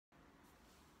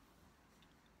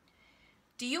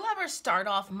Do you ever start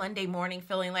off Monday morning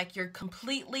feeling like you're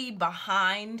completely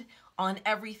behind on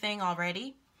everything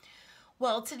already?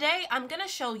 Well, today I'm going to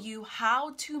show you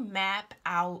how to map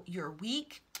out your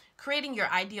week, creating your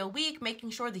ideal week, making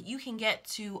sure that you can get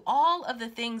to all of the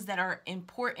things that are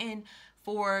important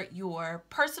for your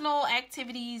personal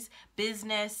activities,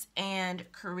 business,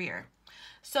 and career.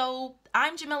 So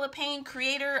I'm Jamila Payne,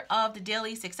 creator of the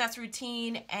Daily Success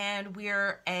Routine, and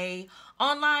we're a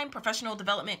online professional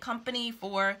development company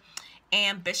for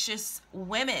ambitious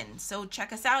women. So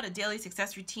check us out at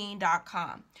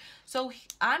dailysuccessroutine.com. So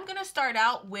I'm going to start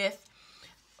out with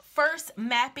first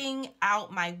mapping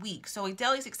out my week. So a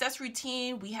daily success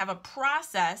routine, we have a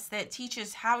process that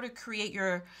teaches how to create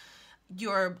your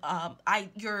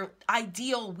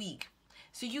ideal week.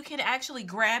 So you can actually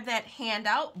grab that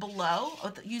handout below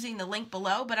using the link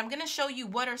below, but I'm going to show you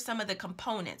what are some of the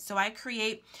components. So I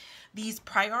create these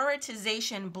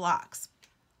prioritization blocks.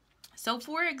 So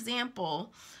for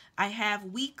example, I have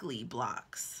weekly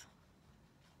blocks.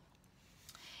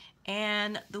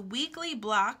 And the weekly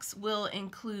blocks will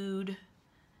include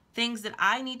things that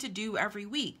I need to do every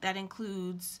week. That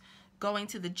includes going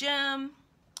to the gym,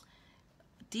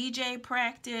 DJ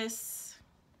practice,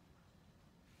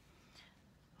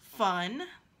 fun,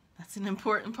 that's an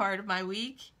important part of my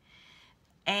week,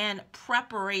 and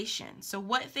preparation. So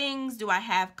what things do I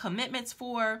have commitments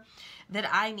for that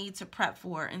I need to prep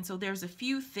for? And so there's a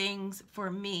few things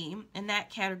for me in that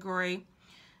category.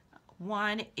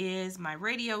 One is my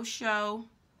radio show.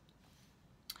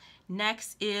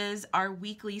 Next is our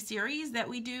weekly series that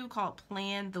we do called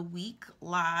Plan the Week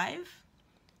Live.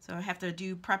 So I have to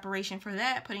do preparation for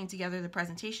that, putting together the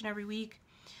presentation every week.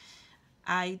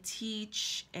 I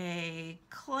teach a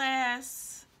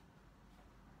class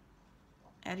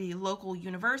at a local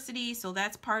university, so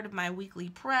that's part of my weekly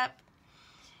prep.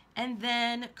 And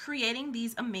then creating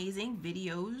these amazing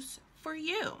videos for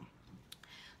you.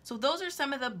 So those are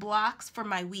some of the blocks for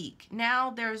my week.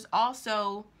 Now there's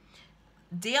also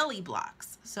daily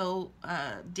blocks. So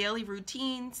daily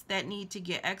routines that need to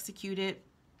get executed.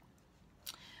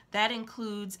 That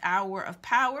includes Hour of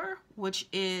Power, which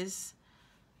is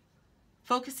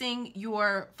focusing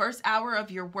your first hour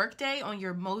of your workday on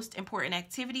your most important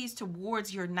activities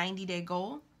towards your 90-day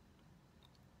goal.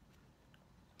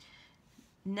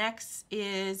 Next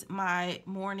is my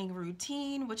morning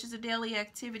routine, which is a daily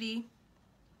activity.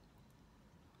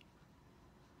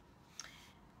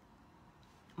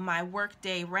 My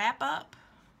workday wrap-up.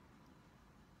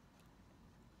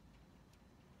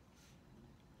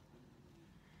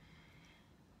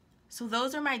 So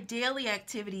those are my daily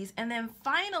activities. And then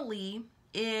finally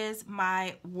is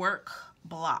my work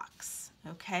blocks.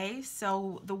 Okay,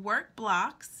 so the work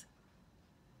blocks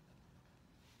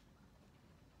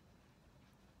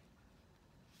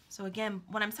so again,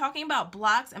 when I'm talking about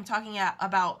blocks, I'm talking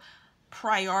about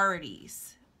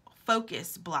priorities,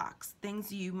 focus blocks,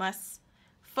 things you must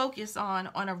focus on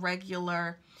a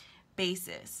regular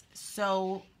basis.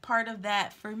 So part of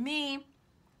that for me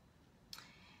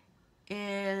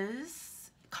is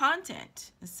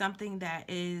content, is something that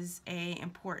is an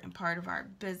important part of our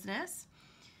business.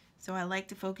 So I like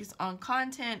to focus on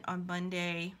content on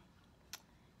Monday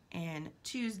and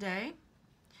Tuesday.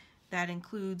 That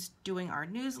includes doing our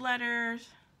newsletters,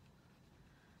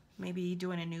 maybe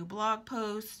doing a new blog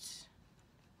post,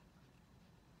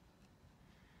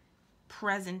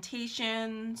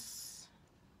 presentations,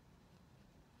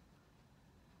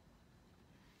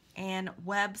 and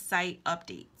website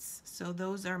updates. So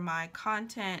those are my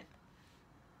content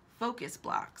focus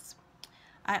blocks.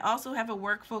 I also have a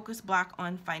work focus block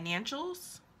on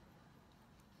financials,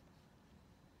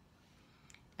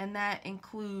 and that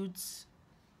includes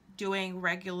doing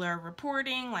regular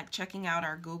reporting, like checking out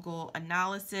our Google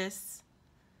analysis,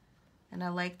 and I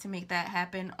like to make that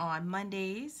happen on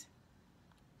Mondays.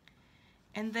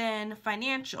 And then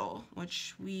financial,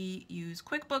 which we use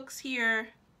QuickBooks here,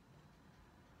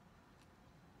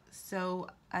 so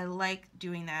I like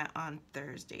doing that on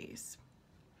Thursdays.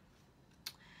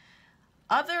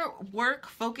 Other work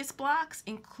focus blocks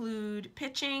include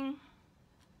pitching,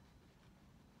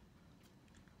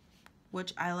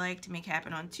 which I like to make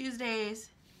happen on Tuesdays,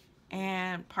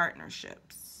 and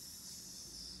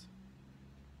partnerships,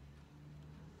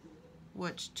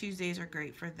 which Tuesdays are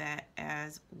great for that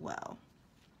as well.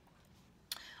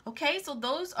 Okay, so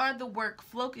those are the work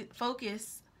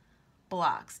focus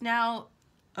blocks. Now,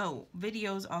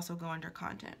 videos also go under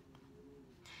content.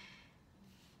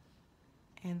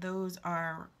 And those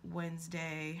are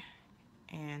Wednesday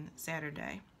and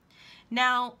Saturday.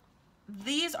 Now,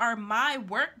 these are my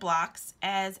work blocks.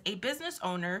 As a business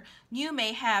owner, you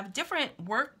may have different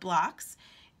work blocks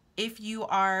if you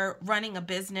are running a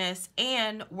business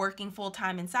and working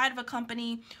full-time inside of a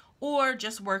company, or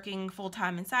just working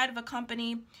full-time inside of a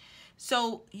company.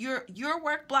 So your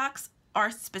work blocks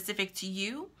are specific to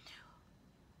you.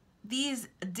 These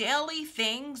daily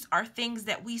things are things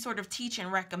that we sort of teach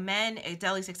and recommend. A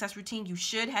daily success routine: you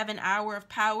should have an hour of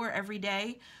power every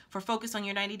day. For focus on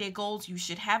your 90-day goals, you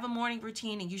should have a morning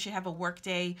routine, and you should have a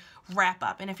workday wrap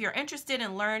up. And if you're interested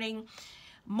in learning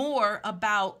more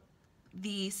about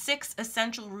the 6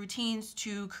 essential routines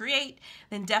to create,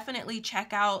 then definitely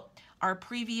check out our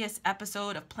previous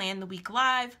episode of Plan the Week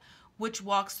Live, which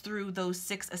walks through those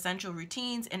 6 essential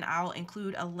routines, and I'll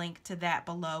include a link to that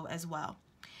below as well.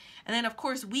 And then, of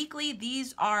course, weekly,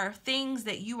 these are things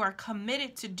that you are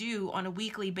committed to do on a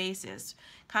weekly basis,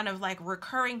 kind of like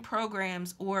recurring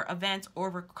programs or events or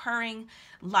recurring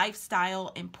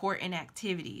lifestyle important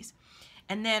activities.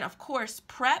 And then, of course,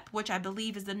 prep, which I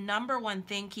believe is the #1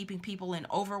 thing keeping people in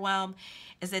overwhelm,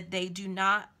 is that they do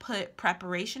not put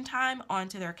preparation time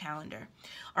onto their calendar.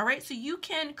 All right, so you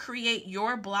can create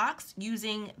your blocks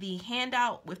using the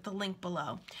handout with the link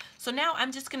below. So now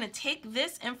I'm just going to take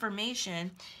this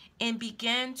information and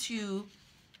begin to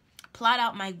plot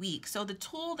out my week. So the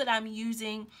tool that I'm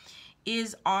using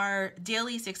is our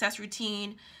daily success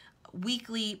routine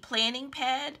weekly planning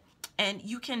pad, and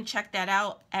you can check that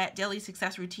out at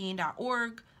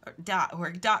dailysuccessroutine.org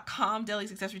or .com,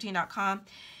 dailysuccessroutine.com,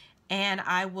 and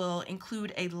I will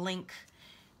include a link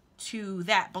to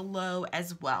that below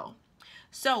as well.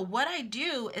 So what I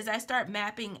do is I start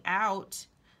mapping out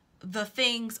the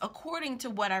things according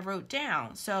to what I wrote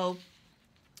down. So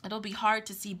it'll be hard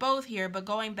to see both here, but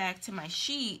going back to my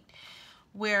sheet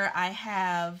where I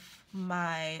have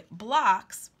my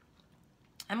blocks,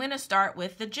 I'm going to start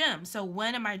with the gym. So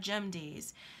when are my gym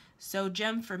days? So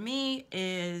gym for me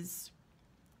is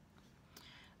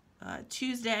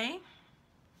Tuesday,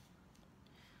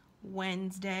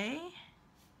 Wednesday,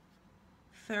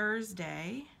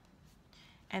 Thursday,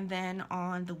 and then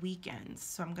on the weekends.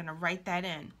 So I'm going to write that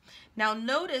in. Now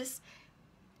notice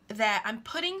that I'm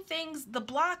putting things, the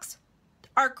blocks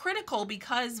are critical,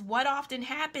 because what often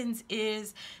happens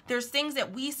is there's things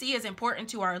that we see as important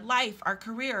to our life, our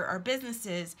career, our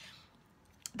businesses,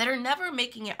 that are never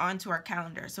making it onto our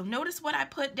calendar. So notice what I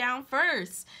put down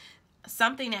first: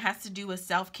 something that has to do with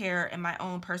self-care and my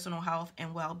own personal health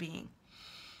and well-being.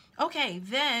 Okay,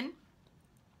 then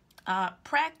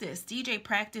practice, DJ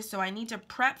practice. So I need to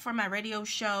prep for my radio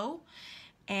show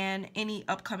and any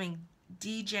upcoming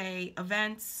DJ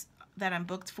events that I'm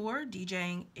booked for.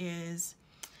 DJing is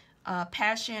a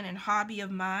passion and hobby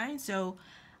of mine, so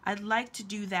I'd like to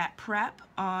do that prep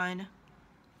on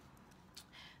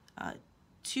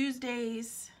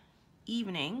Tuesdays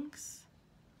evenings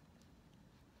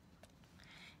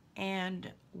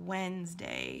and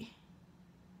Wednesday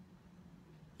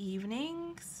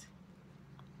evenings,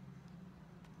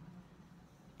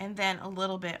 and then a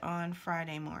little bit on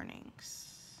Friday mornings.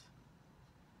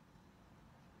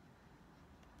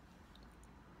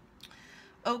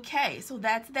 Okay, so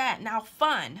that's that. Now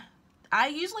fun. I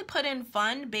usually put in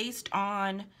fun based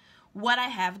on what I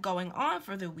have going on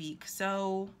for the week.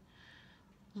 So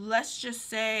let's just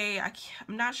say,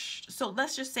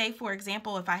 let's just say, for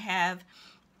example, if I have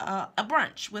a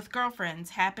brunch with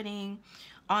girlfriends happening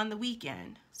on the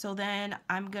weekend, so then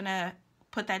I'm gonna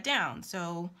put that down.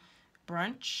 So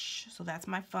brunch, so that's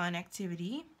my fun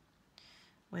activity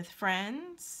with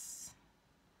friends.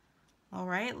 All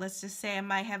right, let's just say I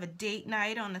might have a date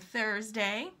night on a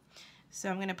Thursday. So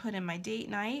I'm going to put in my date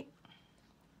night.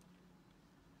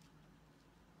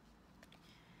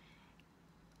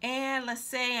 And let's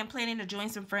say I'm planning to join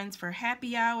some friends for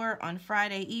happy hour on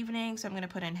Friday evening. So I'm going to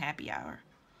put in happy hour.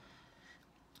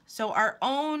 So our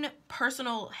own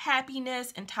personal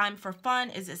happiness and time for fun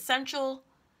is essential.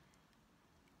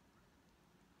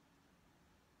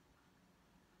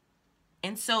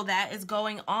 And so that is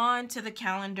going on to the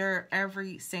calendar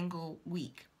every single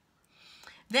week.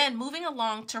 Then moving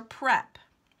along to prep.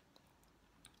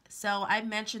 So I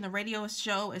mentioned the radio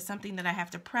show is something that I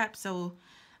have to prep. So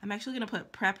I'm actually going to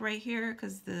put prep right here,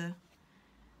 because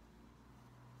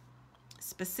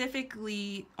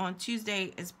specifically on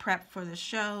Tuesday is prep for the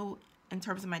show in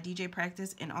terms of my DJ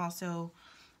practice, and also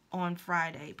on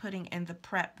Friday, putting in the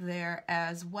prep there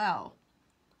as well.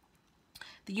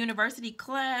 The university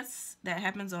class, that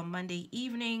happens on Monday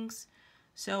evenings,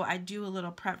 so I do a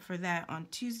little prep for that on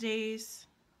Tuesdays.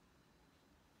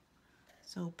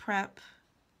 So prep,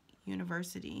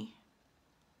 university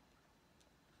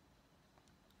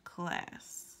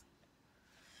class.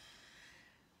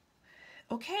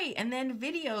 Okay, and then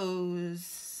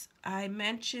videos. I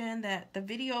mentioned that the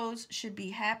videos should be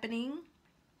happening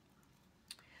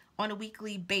on a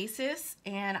weekly basis,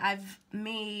 and I've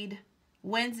made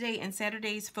Wednesday and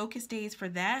Saturdays focus days for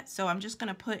that. So I'm just going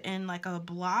to put in like a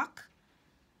block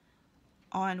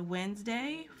on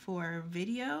Wednesday for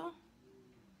video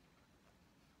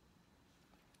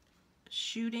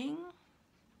shooting,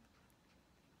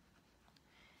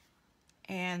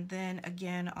 and then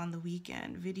again on the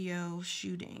weekend, video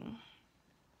shooting.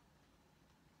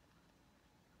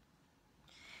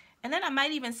 And then I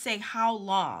might even say how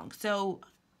long. So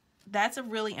that's a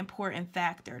really important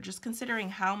factor, just considering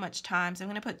how much time. So I'm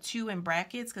going to put 2 in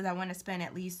brackets because I want to spend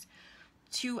at least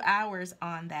 2 hours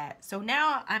on that. So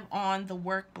now I'm on the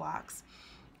work blocks.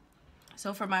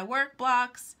 So for my work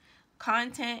blocks,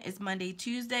 content is Monday,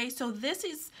 Tuesday. So this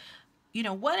is, you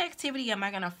know, what activity am I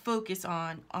going to focus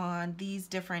on these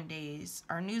different days?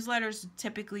 Our newsletters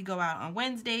typically go out on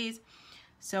Wednesdays.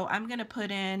 So I'm going to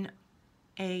put in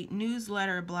a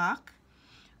newsletter block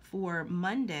for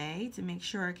Monday to make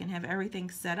sure I can have everything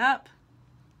set up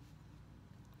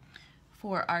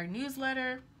for our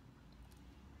newsletter.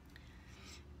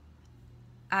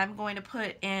 I'm going to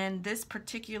put in this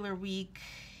particular week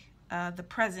the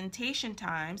presentation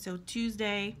time. So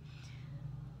Tuesday,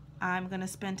 I'm going to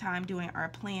spend time doing our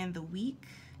plan the week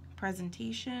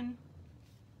presentation.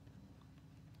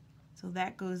 So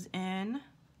that goes in.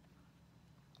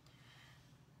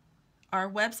 Our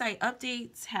website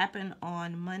updates happen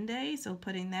on Monday, so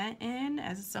putting that in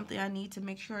as something I need to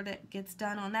make sure that gets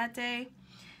done on that day.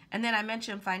 And then I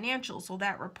mentioned financials, so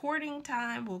that reporting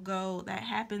time will go, that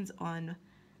happens on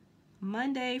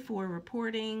Monday for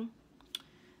reporting.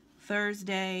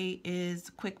 Thursday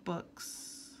is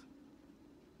QuickBooks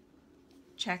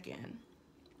check-in.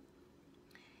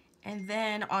 And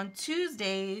then on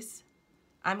Tuesdays,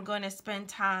 I'm going to spend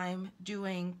time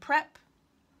doing prep,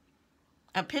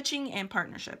 pitching and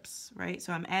partnerships, right?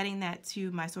 So I'm adding that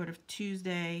to my sort of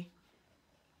Tuesday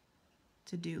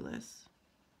to-do list.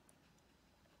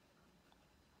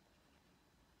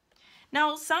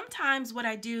 Now, sometimes what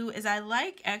I do is I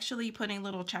like actually putting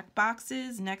little check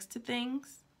boxes next to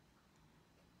things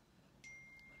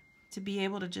to be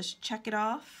able to just check it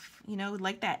off, you know,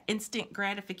 like that instant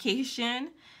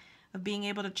gratification of being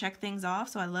able to check things off.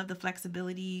 So I love the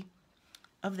flexibility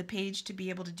of the page to be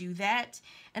able to do that.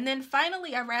 And then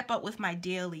finally, I wrap up with my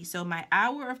daily. So my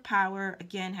hour of power,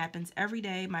 again, happens every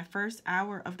day, my first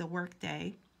hour of the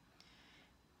workday.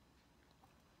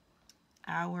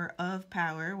 Hour of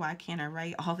power. Why can't I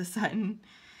write all of a sudden?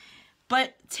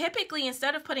 But typically,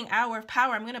 instead of putting hour of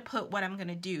power, I'm going to put what I'm going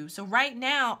to do. So right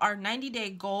now, our 90-day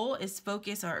goal is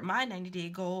focused, or my 90-day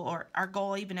goal, or our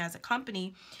goal even as a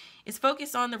company, is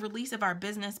focused on the release of our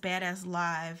Business Badass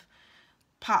Live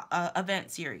event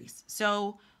series.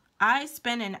 So I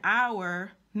spend an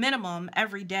hour minimum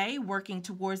every day working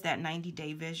towards that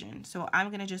 90-day vision. So I'm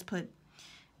going to just put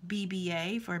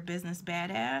BBA for Business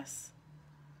Badass.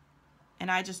 And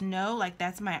I just know, like,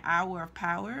 that's my hour of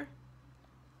power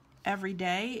every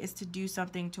day, is to do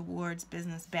something towards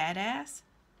Business Badass.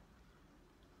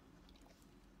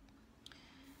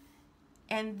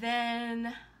 And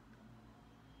then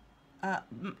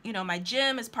you know, my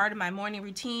gym is part of my morning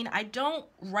routine. I don't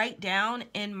write down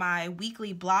in my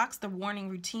weekly blocks the morning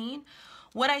routine.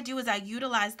 What I do is I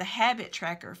utilize the habit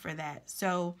tracker for that.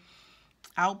 So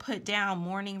I'll put down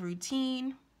morning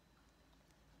routine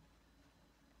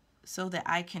so that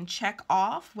I can check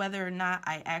off whether or not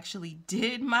I actually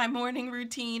did my morning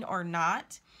routine or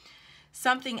not.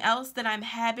 Something else that I'm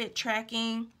habit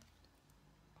tracking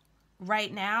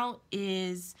right now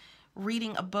is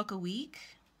reading a book a week.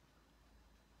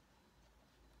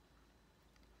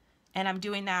 And I'm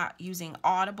doing that using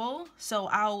Audible. So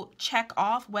I'll check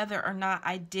off whether or not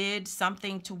I did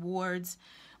something towards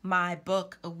my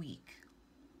book a week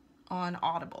on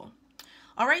Audible.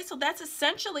 All right, so that's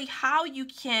essentially how you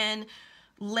can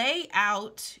lay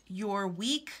out your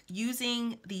week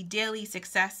using the daily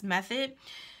success method.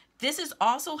 This is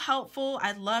also helpful.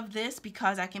 I love this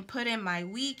because I can put in my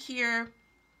week here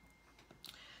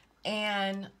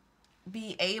and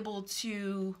be able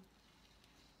to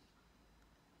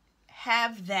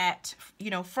have that, you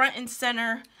know, front and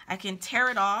center. I can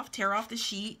tear off the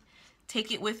sheet,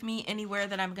 take it with me anywhere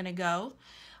that I'm gonna go.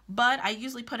 But I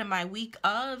usually put in my week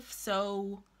of,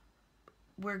 so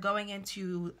we're going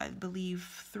into, I believe,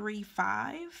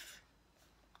 3-5.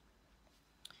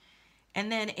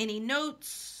 And then any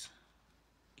notes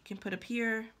you can put up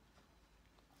here.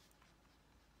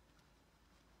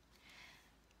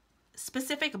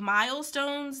 Specific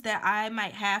milestones that I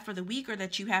might have for the week or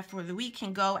that you have for the week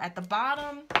can go at the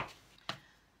bottom.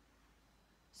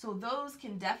 So those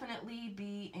can definitely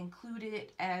be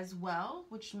included as well,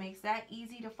 which makes that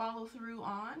easy to follow through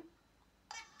on.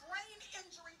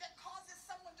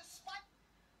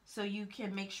 So you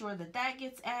can make sure that that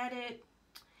gets added.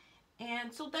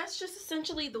 And so that's just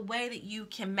essentially the way that you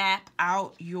can map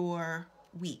out your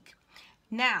week.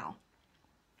 Now,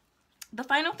 the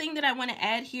final thing that I want to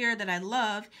add here that I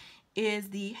love is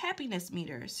the happiness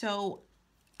meter. So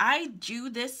I do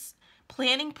this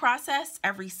planning process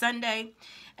every Sunday,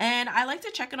 and I like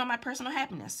to check in on my personal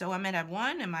happiness. So I'm at a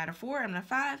 1, I'm at a 4, I'm at a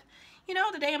 5. You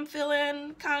know, today I'm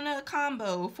feeling kind of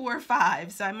combo 4 or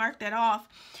 5, so I mark that off.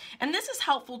 And this is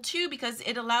helpful too because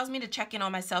it allows me to check in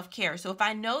on my self-care. So if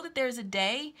I know that there's a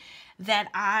day that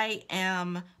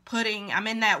I'm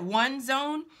in that 1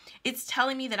 zone, it's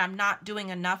telling me that I'm not doing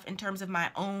enough in terms of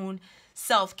my own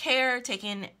self-care,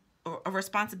 taking a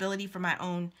responsibility for my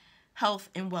own health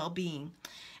and well-being.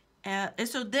 And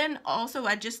so then also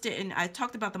I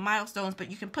talked about the milestones,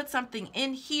 but you can put something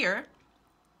in here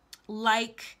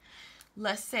like,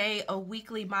 let's say a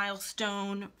weekly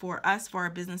milestone for us for our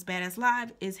Business Badass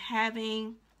Live is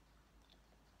having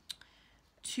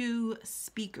 2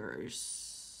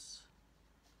 speakers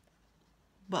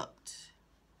booked.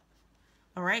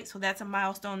 All right, so that's a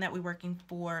milestone that we're working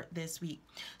for this week.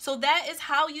 So that is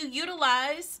how you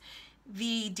utilize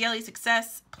the daily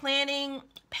success planning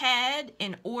pad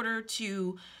in order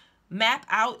to map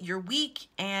out your week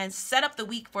and set up the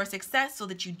week for success so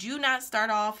that you do not start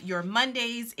off your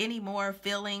Mondays anymore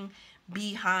feeling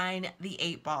behind the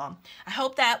 8 ball. I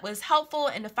hope that was helpful,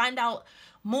 and to find out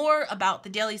more about the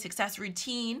daily success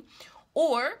routine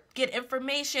or get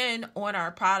information on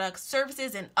our products,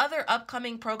 services, and other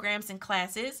upcoming programs and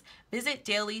classes, visit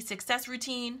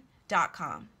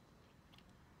dailysuccessroutine.com.